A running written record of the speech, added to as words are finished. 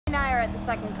at the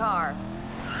second car.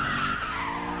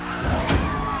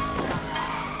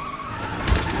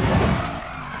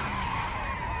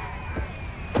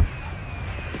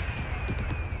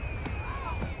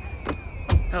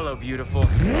 Hello, beautiful.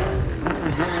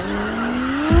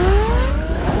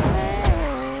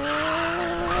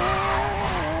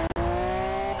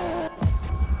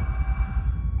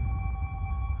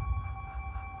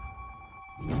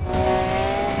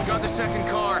 Got the second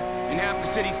car, and half the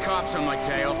city's cops on my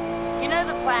tail. You know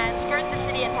the plan. Skirt the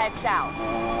city and head south.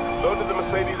 Loaded the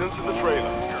Mercedes into the trailer.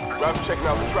 Rap's checking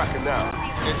out the tracker now.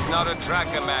 It's not a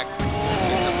tracker, Mac.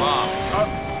 It's a bomb.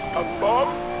 A bomb?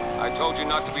 I told you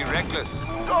not to be reckless.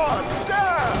 God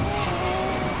damn!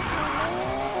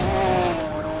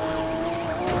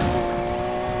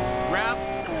 Rav,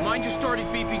 mine just started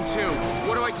beeping too.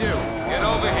 What do I do? Get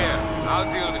over here.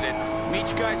 I'll deal with it. Meet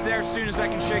you guys there as soon as I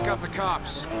can shake off the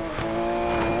cops.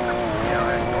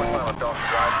 Northbound Dawson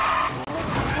Drive.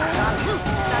 Subject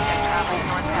traveling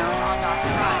northbound on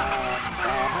Dawson Drive.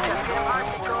 Just get him hard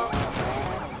control.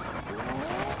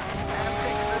 Adam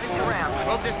 6 moving to ramp.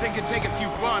 Hope this thing can take a few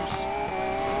bumps.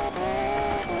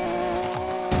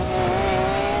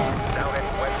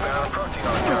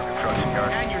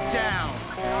 And you're down.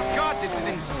 God, this is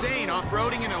insane,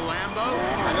 off-roading in a Lambo.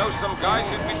 I know some guys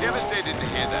who'd be devastated to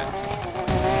hear that.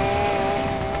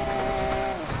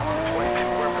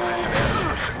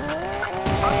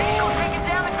 Our vehicle taking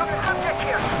damage from the subject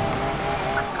here.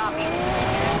 Copy.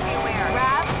 Beware.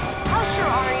 Rav, how sure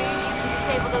are you can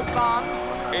disable those bombs?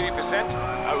 80%?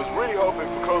 I was really hoping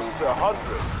for closer to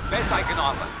 100. Best I can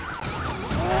offer.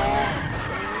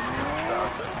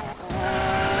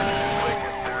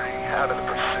 Out of the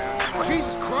pursuit.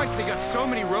 Jesus Christ, they got so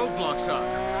many roadblocks up.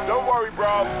 Don't worry,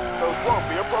 bro. Those won't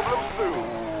be a problem soon.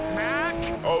 Mac?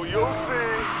 Oh, you'll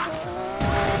see.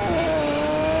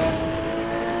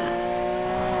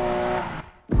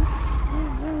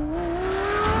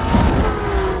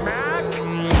 Mac?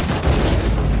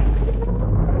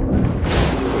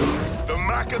 The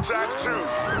Mac Attack 2.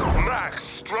 Mac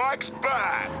strikes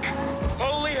back.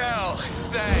 Holy hell,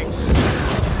 thanks.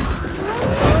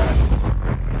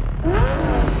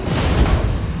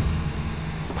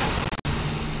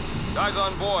 Guys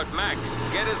on board. Mac,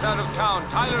 get us out of town.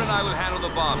 Tyler and I will handle the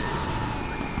bomb.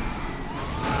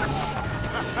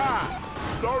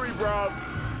 Sorry, bruv.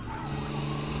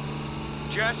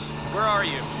 Jess, where are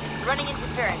you? Running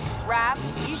interference. Rav,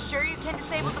 you sure you can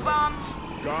disable the bombs?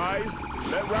 Guys,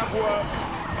 let Rap work.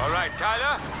 All right,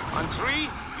 Tyler. On 3,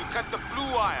 you cut the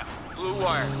blue wire. Blue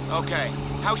wire. Okay.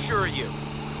 How sure are you?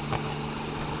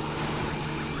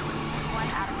 1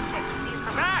 out of 6. These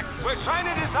are Mac, we're trying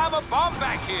to disarm a bomb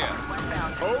back here.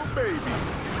 westbound. Oh, baby.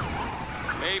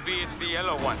 Maybe it's the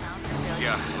yellow one.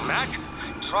 Yeah. Mac,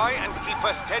 try and keep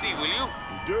us steady, will you?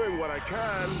 I'm doing what I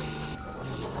can.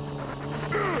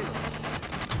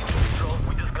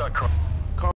 We just got